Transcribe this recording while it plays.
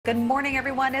Good morning,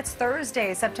 everyone. It's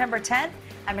Thursday, September 10th.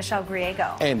 I'm Michelle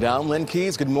Griego. And I'm Len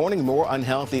Keys. Good morning. More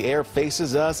unhealthy air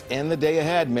faces us in the day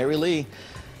ahead. Mary Lee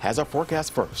has our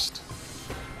forecast first.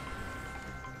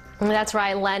 That's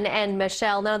right, Len and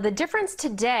Michelle. Now, the difference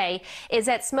today is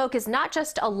that smoke is not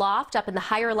just aloft up in the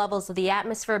higher levels of the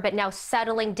atmosphere, but now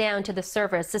settling down to the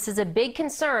surface. This is a big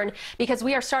concern because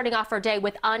we are starting off our day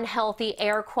with unhealthy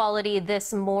air quality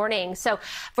this morning. So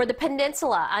for the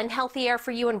peninsula, unhealthy air for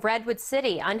you in Redwood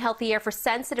City, unhealthy air for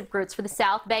sensitive groups for the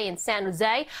South Bay and San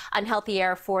Jose, unhealthy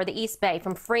air for the East Bay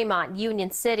from Fremont,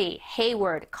 Union City,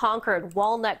 Hayward, Concord,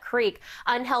 Walnut Creek,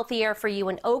 unhealthy air for you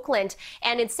in Oakland.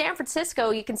 And in San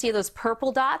Francisco, you can see those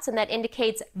purple dots, and that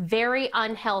indicates very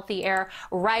unhealthy air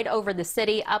right over the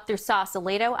city up through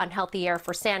Sausalito. Unhealthy air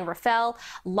for San Rafael,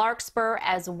 Larkspur,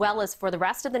 as well as for the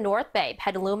rest of the North Bay,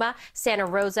 Petaluma, Santa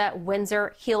Rosa,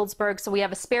 Windsor, Healdsburg. So we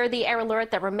have a spare the air alert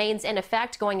that remains in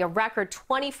effect, going a record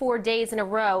 24 days in a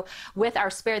row with our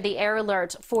spare the air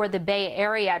alert for the Bay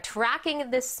Area.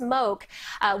 Tracking this smoke,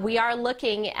 we are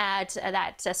looking at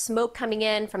that smoke coming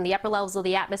in from the upper levels of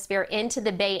the atmosphere into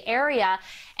the Bay Area.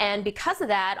 And because of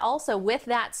that, also with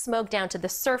that smoke down to the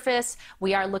surface,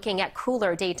 we are looking at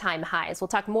cooler daytime highs. We'll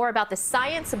talk more about the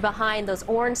science behind those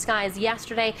orange skies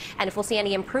yesterday and if we'll see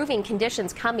any improving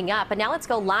conditions coming up. And now let's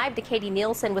go live to Katie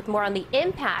Nielsen with more on the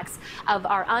impacts of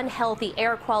our unhealthy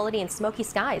air quality and smoky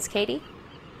skies. Katie?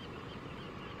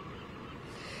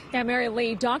 Yeah, Mary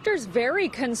Lee, doctors very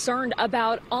concerned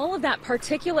about all of that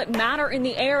particulate matter in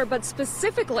the air, but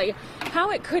specifically how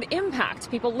it could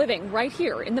impact people living right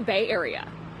here in the Bay Area.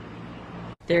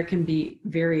 There can be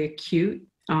very acute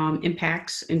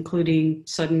impacts, including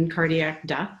sudden cardiac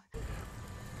death.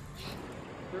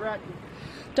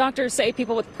 Doctors say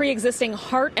people with pre-existing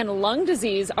heart and lung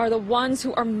disease are the ones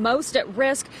who are most at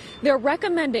risk. They're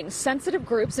recommending sensitive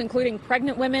groups, including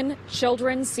pregnant women,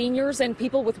 children, seniors, and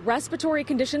people with respiratory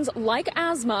conditions like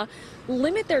asthma,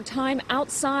 limit their time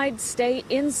outside, stay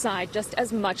inside just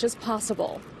as much as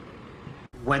possible.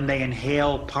 When they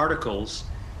inhale particles,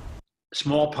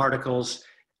 small particles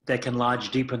that can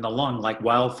lodge deep in the lung, like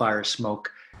wildfire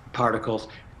smoke particles,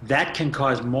 that can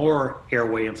cause more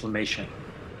airway inflammation.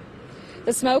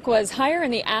 The smoke was higher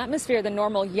in the atmosphere than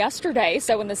normal yesterday,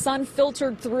 so when the sun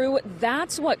filtered through,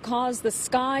 that's what caused the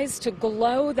skies to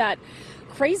glow that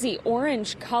crazy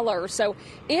orange color. So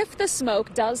if the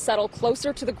smoke does settle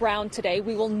closer to the ground today,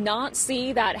 we will not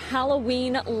see that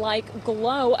Halloween-like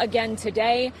glow again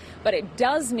today, but it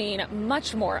does mean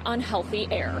much more unhealthy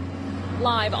air.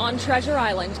 Live on Treasure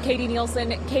Island, Katie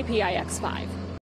Nielsen, KPIX 5.